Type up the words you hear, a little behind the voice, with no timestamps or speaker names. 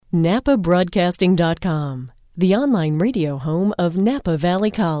NapaBroadcasting.com, the online radio home of Napa Valley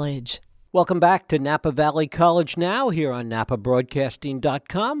College. Welcome back to Napa Valley College Now here on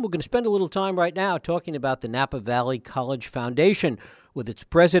NapaBroadcasting.com. We're going to spend a little time right now talking about the Napa Valley College Foundation with its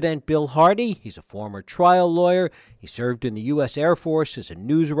president, Bill Hardy. He's a former trial lawyer. He served in the U.S. Air Force as a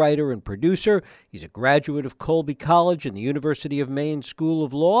news writer and producer. He's a graduate of Colby College and the University of Maine School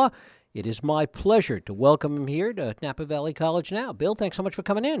of Law. It is my pleasure to welcome him here to Napa Valley College Now. Bill, thanks so much for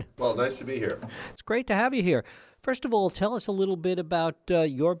coming in. Well, nice to be here. It's great to have you here. First of all, tell us a little bit about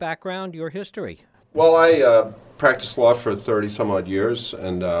your background, your history. Well, I practiced law for 30-some-odd years,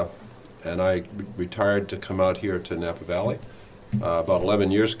 and I retired to come out here to Napa Valley about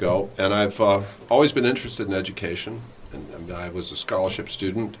 11 years ago. And I've always been interested in education, and I was a scholarship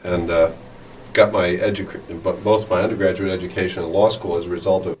student and got my both my undergraduate education and law school as a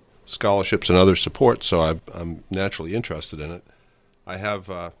result of scholarships and other support, so I'm naturally interested in it.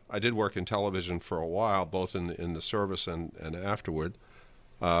 I did work in television for a while, both in the service and afterward.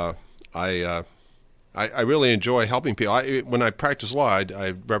 I really enjoy helping people. When I practiced law,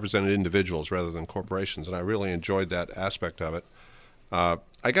 I represented individuals rather than corporations, and I really enjoyed that aspect of it.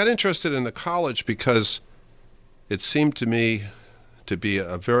 I got interested in the college because it seemed to me to be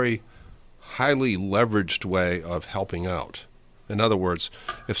a very highly leveraged way of helping out. In other words,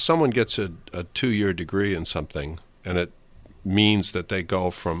 if someone gets a 2-year degree in something and it means that they go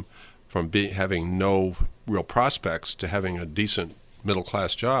from having no real prospects to having a decent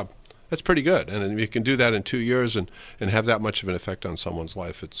middle-class job, that's pretty good. And if you can do that in 2 years and have that much of an effect on someone's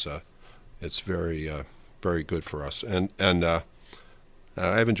life, it's very very good for us. And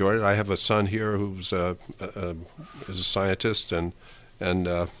I've enjoyed it. I have a son here who's is a scientist and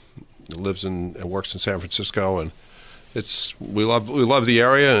lives and works in San Francisco, and we love the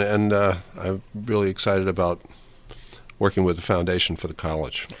area, and I'm really excited about working with the foundation for the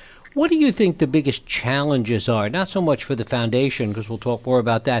college. What do you think the biggest challenges are? Not so much for the foundation, because we'll talk more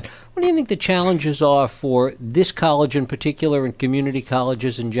about that. What do you think the challenges are for this college in particular and community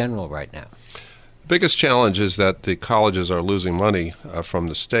colleges in general right now? The biggest challenge is that the colleges are losing money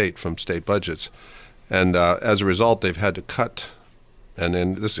from state budgets, and as a result, they've had to cut,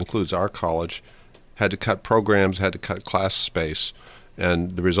 and this includes our college, had to cut programs, had to cut class space,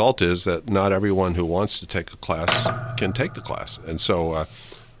 and the result is that not everyone who wants to take a class can take the class, and so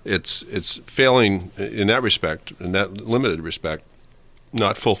it's failing in that respect, in that limited respect,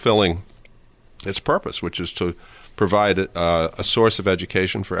 not fulfilling its purpose, which is to provide a source of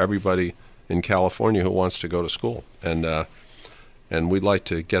education for everybody in California who wants to go to school, and we'd like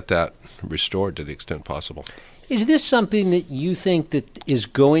to get that restored to the extent possible. Is this something that you think that is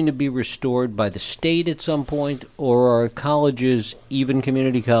going to be restored by the state at some point, or are colleges, even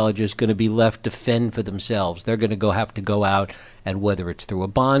community colleges, going to be left to fend for themselves? They're going to have to go out, and whether it's through a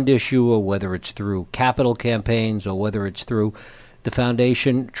bond issue or whether it's through capital campaigns or whether it's through the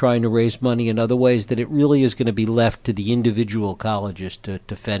foundation trying to raise money in other ways, that it really is going to be left to the individual colleges to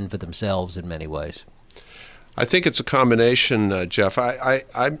fend for themselves in many ways? I think it's a combination, Jeff.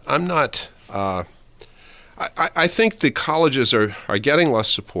 I'm not... I think the colleges are getting less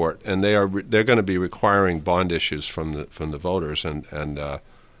support, and they're going to be requiring bond issues from the voters, and the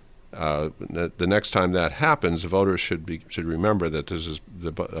next time that happens, the voters should remember that this is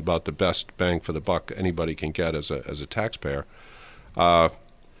about the best bang for the buck anybody can get as a taxpayer.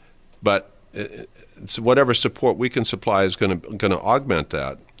 But whatever support we can supply is going to augment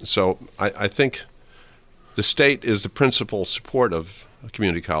that. So I think the state is the principal support of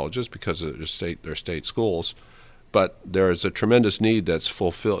community colleges because of their state schools, but there is a tremendous need that's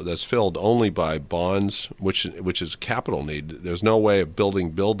filled only by bonds, which is a capital need. There's no way of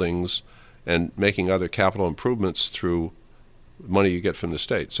building buildings and making other capital improvements through money you get from the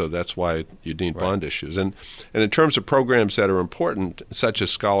state. So that's why you need bond issues. And in terms of programs that are important, such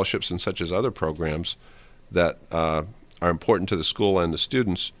as scholarships and such as other programs that are important to the school and the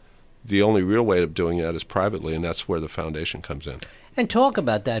students, the only real way of doing that is privately, and that's where the foundation comes in. And talk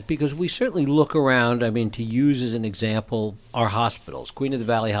about that, because we certainly look around, to use as an example, our hospitals. Queen of the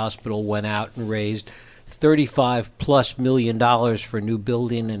Valley Hospital went out and raised $35+ million for a new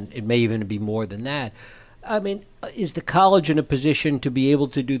building, and it may even be more than that. Is the college in a position to be able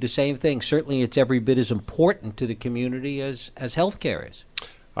to do the same thing? Certainly it's every bit as important to the community as healthcare is.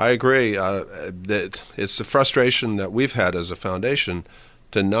 I agree. That it's the frustration that we've had as a foundation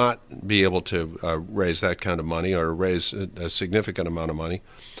to not be able to raise that kind of money or raise a significant amount of money.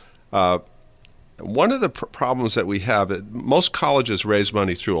 One of the problems that we have, most colleges raise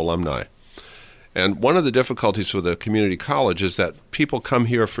money through alumni. And one of the difficulties for the community college is that people come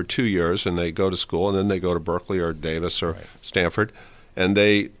here for 2 years and they go to school, and then they go to Berkeley or Davis or Stanford, and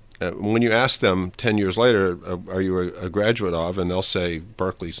they when you ask them 10 years later, are you a graduate of, and they'll say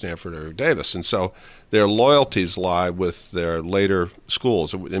Berkeley, Stanford, or Davis. And so their loyalties lie with their later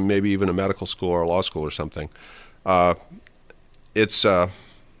schools, and maybe even a medical school or a law school or something. It's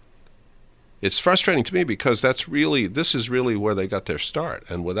frustrating to me because this is really where they got their start.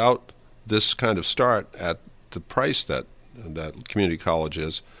 And without this kind of start at the price that community college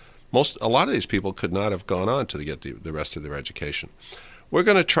is, a lot of these people could not have gone on to get the rest of their education. We're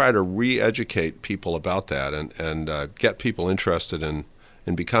going to try to re-educate people about that and get people interested in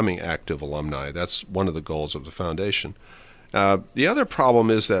becoming active alumni. That's one of the goals of the foundation. The other problem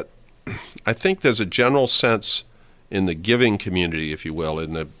is that I think there's a general sense in the giving community, if you will,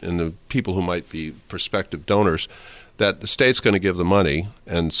 in the people who might be prospective donors, that the state's going to give the money,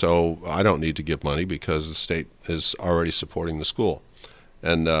 and so I don't need to give money because the state is already supporting the school.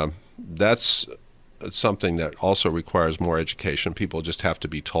 And that's something that also requires more education. People just have to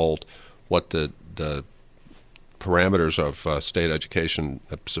be told what the parameters of state education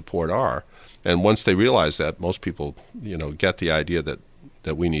support are, and once they realize that, most people get the idea that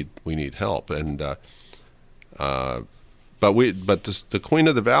we need help. And but the Queen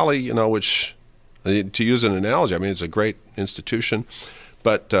of the Valley, which, to use an analogy, I mean, it's a great institution,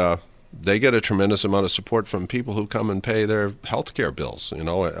 but they get a tremendous amount of support from people who come and pay their health care bills,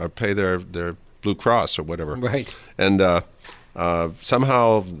 or pay their Blue Cross or whatever. Right. And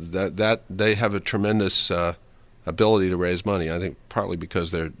somehow that they have a tremendous ability to raise money. I think partly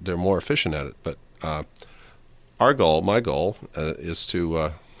because they're more efficient at it. But my goal, is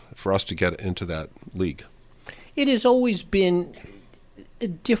for us to get into that league. It has always been a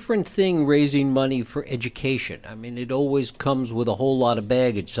different thing raising money for education. I mean, it always comes with a whole lot of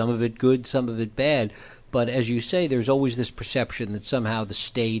baggage, some of it good, some of it bad. But as you say, there's always this perception that somehow the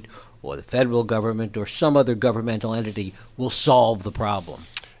state or the federal government or some other governmental entity will solve the problem.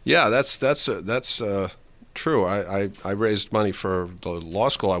 Yeah, that's true. I raised money for the law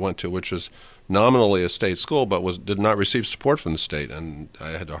school I went to, which was nominally a state school, but did not receive support from the state. And I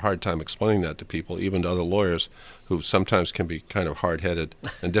had a hard time explaining that to people, even to other lawyers who sometimes can be kind of hard-headed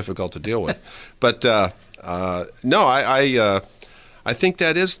and difficult to deal with. But no, I think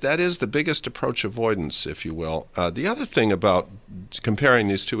that is the biggest approach avoidance, if you will. The other thing about comparing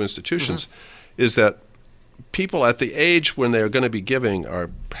these two institutions is that people at the age when they're going to be giving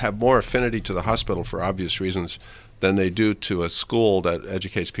have more affinity to the hospital for obvious reasons than they do to a school that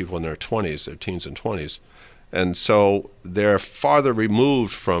educates people in their 20s, their teens and 20s. And so they're farther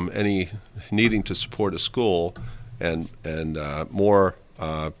removed from any needing to support a school and more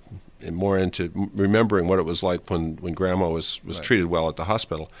into remembering what it was like when grandma was right. treated well at the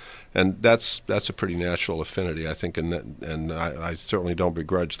hospital. And that's a pretty natural affinity, I think, and I certainly don't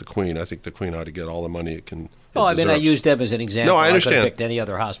begrudge the Queen. I think the Queen ought to get all the money it can. I mean, I used them as an example. No, I understand. I could have picked any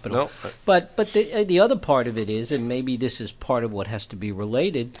other hospital. No. But the other part of it is, and maybe this is part of what has to be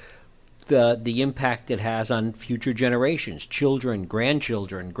related, the impact it has on future generations, children,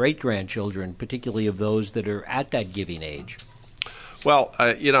 grandchildren, great-grandchildren, particularly of those that are at that giving age. Well,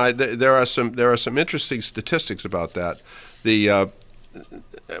 there are some interesting statistics about that.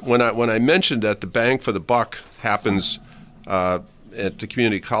 When I mentioned that the bang for the buck happens at the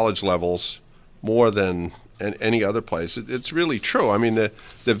community college levels more than any other place, it's really true. I mean, the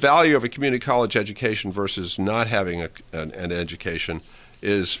value of a community college education versus not having an education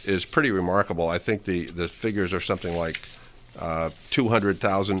is pretty remarkable. I think the figures are something like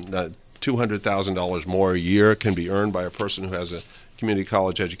 $200,000 more a year can be earned by a person who has a community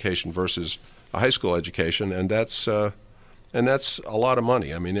college education versus a high school education, and that's a lot of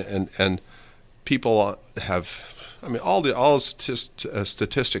money. I mean, and people have, I mean, all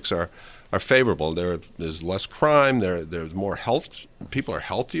statistics are favorable. There's less crime. There's more health. People are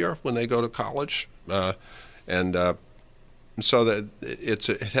healthier when they go to college, and so that it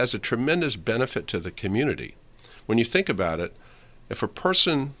has a tremendous benefit to the community. When you think about it, if a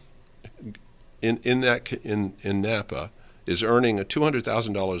person in Napa is earning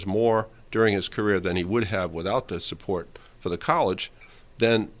 $200,000 more during his career than he would have without the support for the college,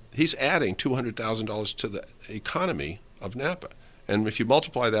 then he's adding $200,000 to the economy of Napa. And if you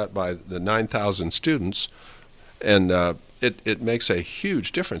multiply that by the 9,000 students, and it makes a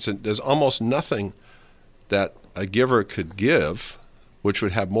huge difference. And there's almost nothing that a giver could give which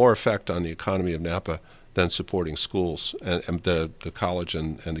would have more effect on the economy of Napa than supporting schools and the college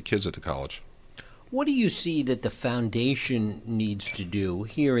and the kids at the college. What do you see that the foundation needs to do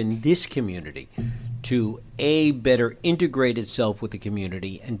here in this community to, A, better integrate itself with the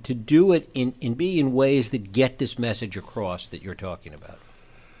community, and to do it in ways that get this message across that you're talking about?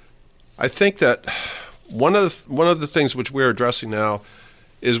 I think that one of the things which we're addressing now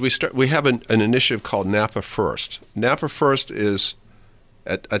is we have an initiative called Napa First. Napa First is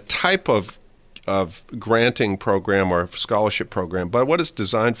a type of granting program or scholarship program, but what it's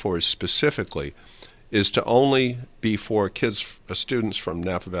designed for is specifically is to only be for students from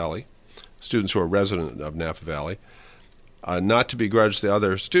Napa Valley, students who are resident of Napa Valley, not to begrudge the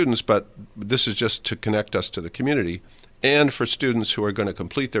other students, but this is just to connect us to the community, and for students who are going to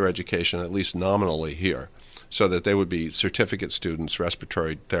complete their education at least nominally here, so that they would be certificate students,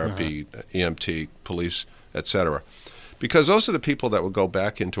 respiratory therapy, EMT, police, etc. Because those are the people that will go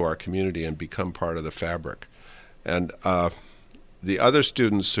back into our community and become part of the fabric. And the other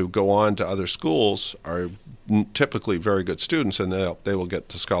students who go on to other schools are typically very good students, and they will get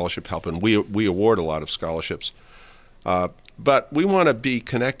the scholarship help. And we award a lot of scholarships. But we want to be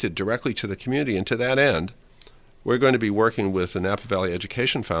connected directly to the community, and to that end, we're going to be working with the Napa Valley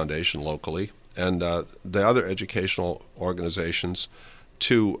Education Foundation locally and the other educational organizations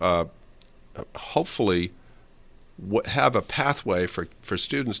to hopefully have a pathway for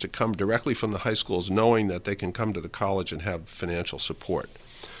students to come directly from the high schools, knowing that they can come to the college and have financial support.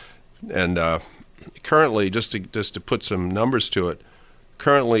 And currently, just to put some numbers to it,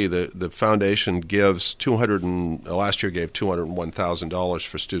 currently the foundation gives last year gave $201,000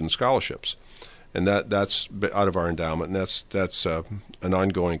 for student scholarships, and that's out of our endowment, and that's an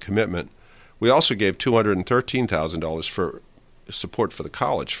ongoing commitment. We also gave $213,000 for support for the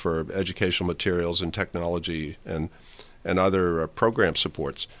college for educational materials and technology and other program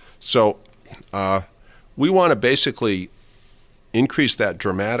supports. So we want to basically increase that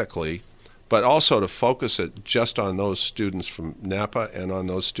dramatically, but also to focus it just on those students from Napa and on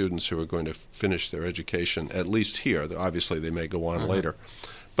those students who are going to finish their education, at least here. Obviously, they may go on later.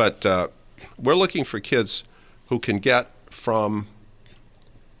 But we're looking for kids who can get from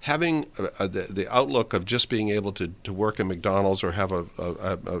having the outlook of just being able to work in McDonald's or have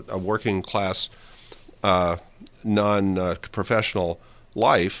a working class, non-professional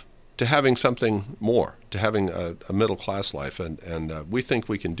life, to having something more, to having a middle class life. And we think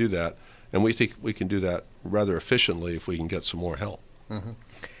we can do that, and we think we can do that rather efficiently if we can get some more help. Mm-hmm.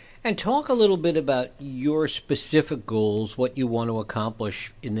 And talk a little bit about your specific goals, what you want to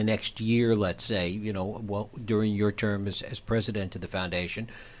accomplish in the next year, let's say, during your term as president of the foundation.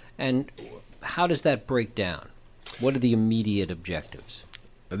 And how does that break down? What are the immediate objectives?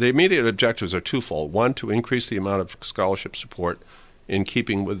 The immediate objectives are twofold. One, to increase the amount of scholarship support in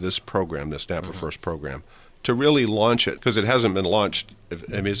keeping with this program, this Napa First program, to really launch it, because it hasn't been launched.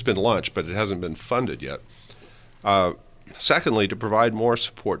 It's been launched, but it hasn't been funded yet. Secondly, to provide more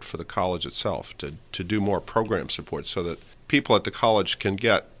support for the college itself, to do more program support so that people at the college can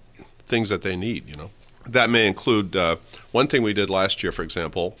get things that they need, That may include, one thing we did last year, for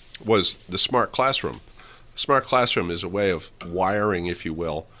example, was the Smart Classroom. Smart Classroom is a way of wiring, if you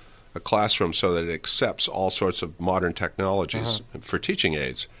will, a classroom so that it accepts all sorts of modern technologies for teaching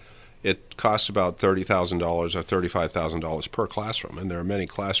aids. It costs about $30,000 or $35,000 per classroom, and there are many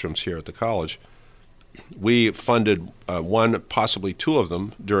classrooms here at the college. We funded one, possibly two of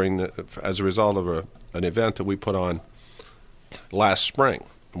them as a result of an event that we put on last spring.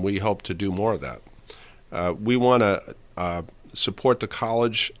 And we hope to do more of that. We want to support the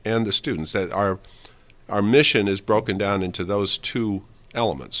college and the students. That our mission is broken down into those two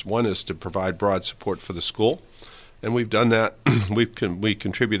elements. One is to provide broad support for the school, and we've done that. We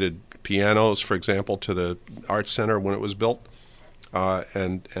contributed pianos, for example, to the Arts Center when it was built,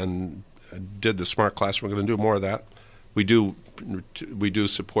 and did the Smart Classroom. We're going to do more of that. We do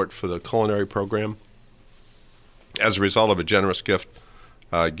support for the culinary program as a result of a generous gift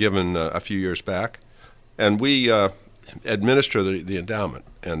given a few years back. And we administer the endowment,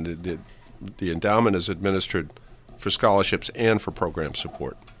 and the endowment is administered for scholarships and for program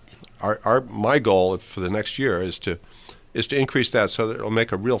support. My goal for the next year is to increase that so that it will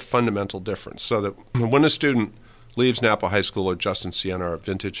make a real fundamental difference, so that when a student leaves Napa High School or Justin Siena or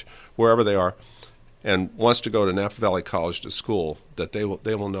Vintage, wherever they are, and wants to go to Napa Valley College to school, that they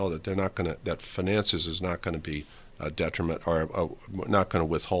will know that that finances is not going to be a detriment or not going to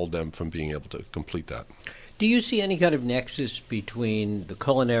withhold them from being able to complete that. Do you see any kind of nexus between the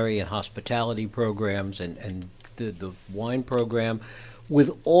culinary and hospitality programs and the wine program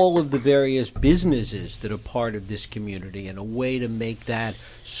with all of the various businesses that are part of this community, and a way to make that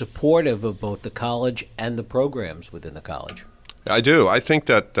supportive of both the college and the programs within the college? I do. I think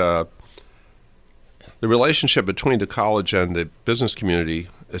that the relationship between the college and the business community,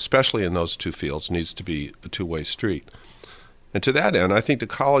 especially in those two fields, needs to be a two-way street. And to that end, I think the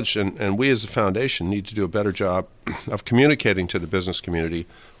college and we as a foundation need to do a better job of communicating to the business community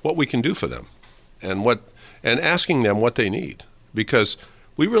what we can do for them and asking them what they need. Because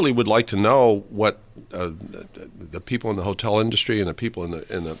we really would like to know what the people in the hotel industry and the people in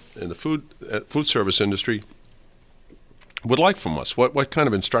the food service industry would like from us. What kind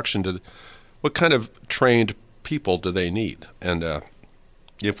of instruction what kind of trained people do they need? And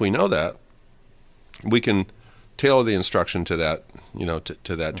if we know that, we can tailor the instruction to that,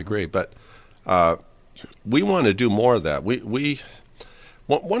 to that degree. But we want to do more of that.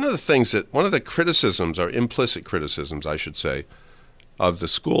 One of the criticisms, or implicit criticisms, I should say, of the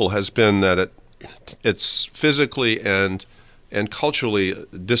school has been that it's physically and culturally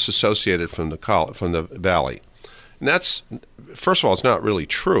disassociated from the Valley. And that's, first of all, it's not really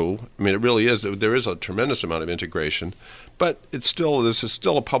true. I mean, it really is. There is a tremendous amount of integration, but this is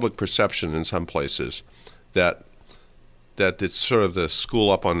still a public perception in some places that it's sort of the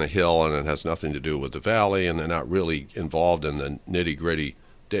school up on the hill and it has nothing to do with the Valley, and they're not really involved in the nitty-gritty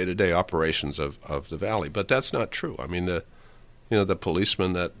day-to-day operations of the Valley. But that's not true. I mean, the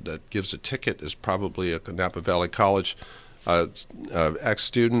policeman that gives a ticket is probably a Napa Valley College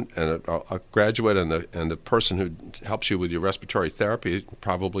ex-student and a graduate, and the person who helps you with your respiratory therapy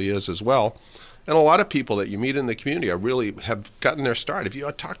probably is as well. And a lot of people that you meet in the community really have gotten their start. If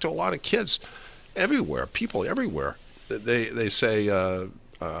you talk to a lot of kids everywhere, people everywhere, they say, the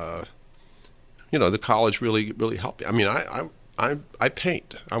college really helped me. I mean, I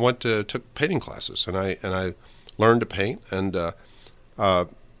paint. I took painting classes, and I learned to paint, and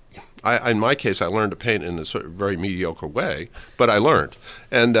in my case, I learned to paint in a sort of very mediocre way, but I learned,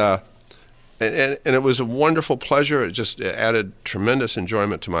 and it was a wonderful pleasure. It just added tremendous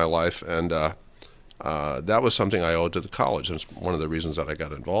enjoyment to my life, and that was something I owed to the college. It's one of the reasons that I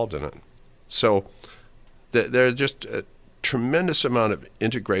got involved in it. So there's just a tremendous amount of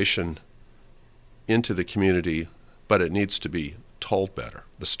integration into the community, but it needs to be told better.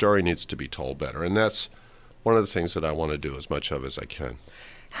 The story needs to be told better, and that's one of the things that I want to do as much of as I can.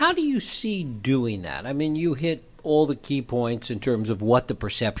 How do you see doing that? I mean, you hit all the key points in terms of what the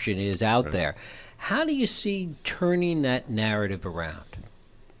perception is out there. How do you see turning that narrative around?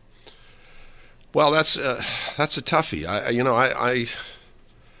 Well, that's a toughie.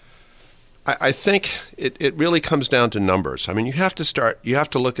 I think it really comes down to numbers. I mean, you have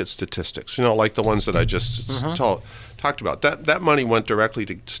to look at statistics, like the ones that I just talked about. That money went directly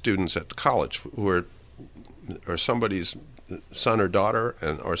to students at the college who or somebody's son or daughter,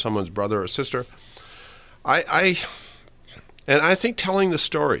 or someone's brother or sister. I think telling the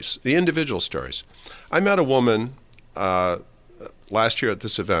stories, the individual stories. I met a woman last year at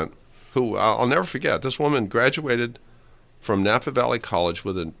this event who I'll never forget. This woman graduated from Napa Valley College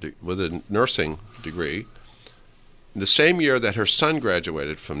with a nursing degree. The same year that her son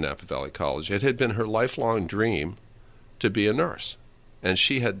graduated from Napa Valley College, it had been her lifelong dream to be a nurse. And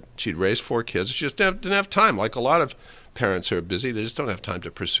she'd raised 4 kids. She just didn't have time. Like a lot of parents who are busy, they just don't have time to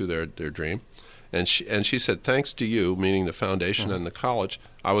pursue their dream. And she said, thanks to you, meaning the foundation and the college,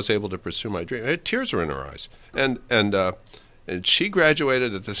 I was able to pursue my dream. Tears were in her eyes. And she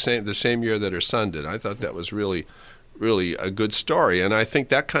graduated at the same year that her son did. I thought that was really, really a good story. And I think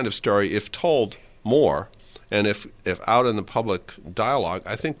that kind of story, if told more, and if out in the public dialogue,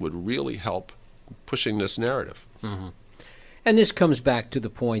 I think would really help pushing this narrative. Mm-hmm. And this comes back to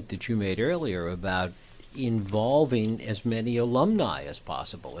the point that you made earlier about involving as many alumni as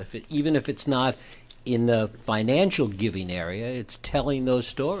possible. Even if it's not in the financial giving area, it's telling those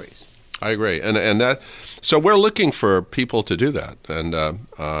stories. I agree, and that. So we're looking for people to do that. And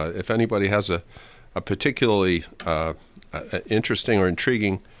if anybody has a particularly interesting or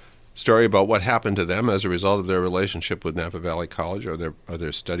intriguing story about what happened to them as a result of their relationship with Napa Valley College or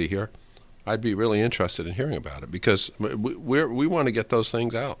their study here, I'd be really interested in hearing about it, because we want to get those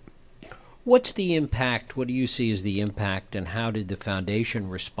things out. What's the impact? What do you see as the impact, and how did the foundation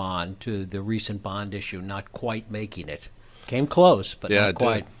respond to the recent bond issue not quite making it? Came close, but not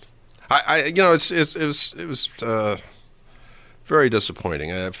quite. It was very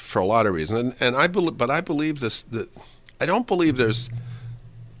disappointing for a lot of reasons, and I believe this. I don't believe there's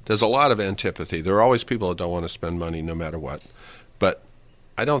a lot of antipathy. There are always people that don't want to spend money no matter what, but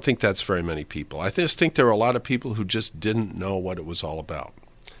I don't think that's very many people. I just think there are a lot of people who just didn't know what it was all about.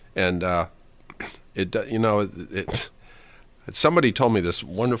 And somebody told me this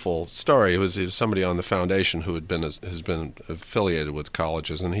wonderful story. It was somebody on the foundation who has been affiliated with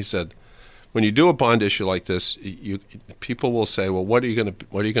colleges, and he said, when you do a bond issue like this, people will say, well, what are you going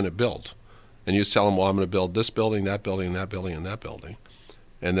to build? And you tell them, well, I'm going to build this building, that building, that building, and that building.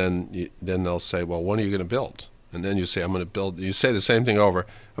 And then they'll say, well, when are you going to build? And then you say, I'm going to build. You say the same thing over.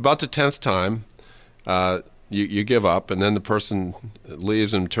 About the 10th time, you give up, and then the person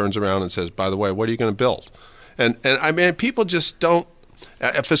leaves and turns around and says, by the way, what are you going to build? And I mean, people just don't,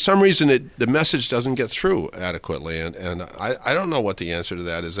 For some reason, the message doesn't get through adequately, and I don't know what the answer to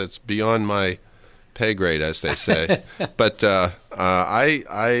that is. It's beyond my pay grade, as they say. But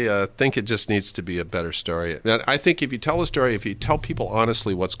I think it just needs to be a better story. And I think if you tell a story, if you tell people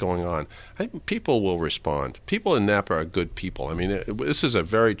honestly what's going on, I think people will respond. People in Napa are good people. I mean, this is a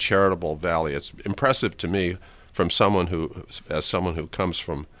very charitable valley. It's impressive to me from someone who comes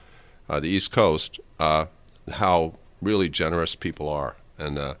from the East Coast, how really generous people are.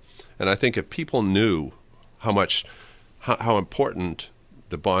 And I think if people knew how important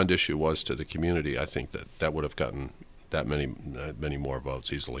the bond issue was to the community, I think that would have gotten that many more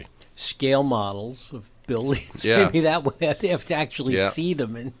votes easily. Scale models of buildings. Yeah. Maybe that would have to actually see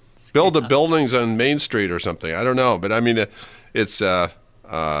them and build the buildings on Main Street or something. I don't know, but I mean, it's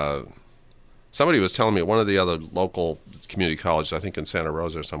somebody was telling me at one of the other local community colleges, I think in Santa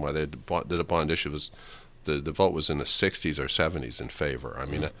Rosa or somewhere, they did a bond issue. The vote was in the 60s or 70s in favor. I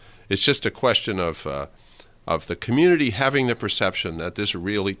mean, it's just a question of the community having the perception that this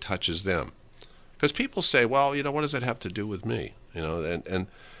really touches them. Because people say, well, what does that have to do with me? And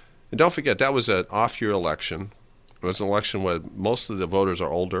don't forget, that was an off-year election. It was an election where most of the voters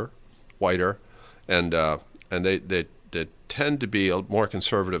are older, whiter, and they tend to be more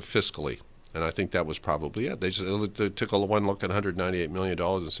conservative fiscally. And I think that was probably it. They took one look at $198 million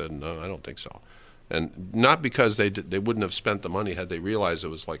and said, no, I don't think so. And not because they wouldn't have spent the money had they realized it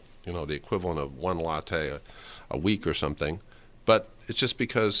was like, the equivalent of one latte a week or something. But it's just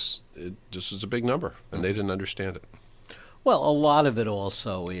because it just was a big number, and they didn't understand it. Well, a lot of it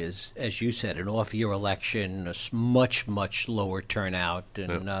also is, as you said, an off-year election, a much, much lower turnout,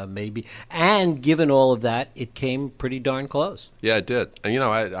 and maybe. And given all of that, it came pretty darn close. Yeah, it did. And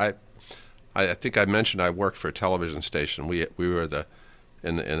I think I mentioned I worked for a television station. We were in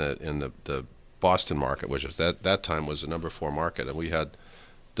the Boston market, which is that time was the number 4 market, and we had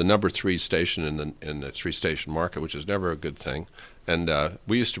the number 3 station in the 3-station market, which is never a good thing. And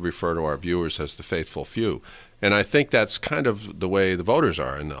we used to refer to our viewers as the faithful few. And I think that's kind of the way the voters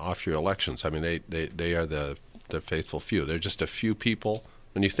are in the off-year elections. I mean, they are the faithful few. They're just a few people.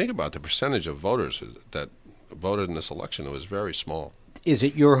 When you think about the percentage of voters that voted in this election, it was very small. Is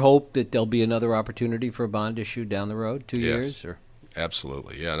it your hope that there'll be another opportunity for a bond issue down the road, 2 years? Or?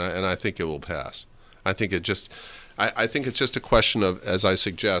 Absolutely, yeah, and I think it will pass. I think it's just a question of, as I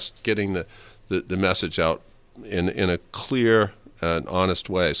suggest, getting the message out in a clear and honest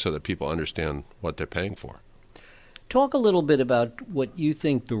way so that people understand what they're paying for. Talk a little bit about what you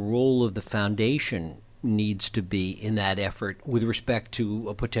think the role of the foundation needs to be in that effort with respect to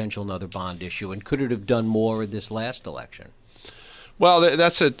a potential another bond issue, and could it have done more in this last election? Well,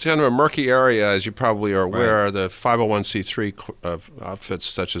 that's a kind of a murky area, as you probably are aware. Right. The 501c3 outfits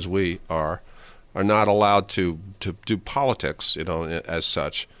such as we are not allowed to do politics, as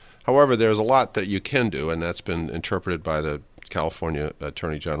such. However, there's a lot that you can do, and that's been interpreted by the California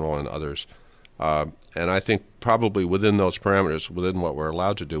Attorney General and others. And I think probably within those parameters, within what we're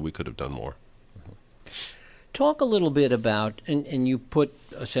allowed to do, we could have done more. Talk a little bit about, and you put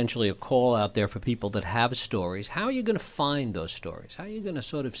essentially a call out there for people that have stories. How are you going to find those stories? How are you going to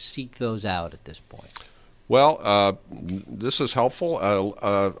sort of seek those out at this point? Well, this is helpful.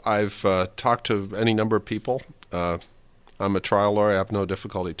 I've talked to any number of people. I'm a trial lawyer. I have no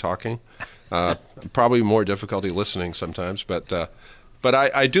difficulty talking. Probably more difficulty listening sometimes, but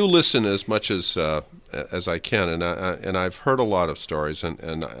I do listen as much as I can, and I've heard a lot of stories,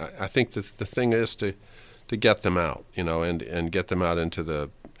 and I think the thing is to get them out, and get them out into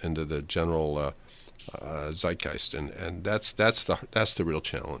the general zeitgeist, and that's the real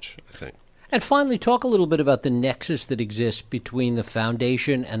challenge, I think. And finally, talk a little bit about the nexus that exists between the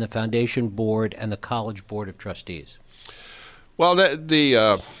foundation and the foundation board and the College Board of Trustees. Well,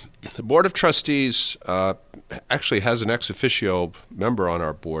 the Board of Trustees actually has an ex officio member on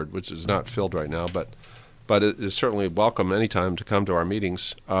our board, which is not filled right now, but it is certainly welcome anytime to come to our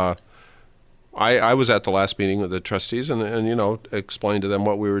meetings. I was at the last meeting of the trustees and explained to them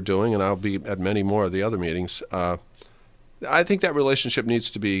what we were doing, and I'll be at many more of the other meetings. I think that relationship needs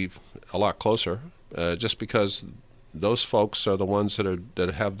to be a lot closer, just because those folks are the ones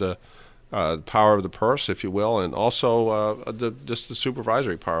that have the power of the purse, if you will, and also just the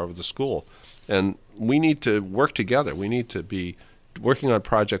supervisory power of the school. And we need to work together. We need to be working on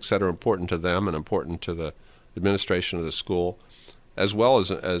projects that are important to them and important to the administration of the school, as well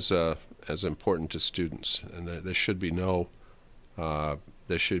as important to students. And there should be no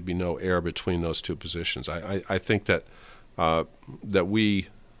air between those two positions. I think that we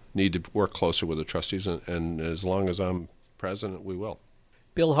need to work closer with the trustees, and as long as I'm president, we will.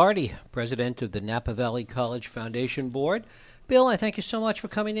 Bill Hardy, president of the Napa Valley College Foundation Board. Bill, I thank you so much for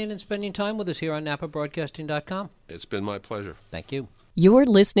coming in and spending time with us here on NapaBroadcasting.com. It's been my pleasure. Thank you. You're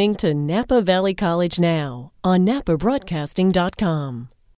listening to Napa Valley College Now on NapaBroadcasting.com.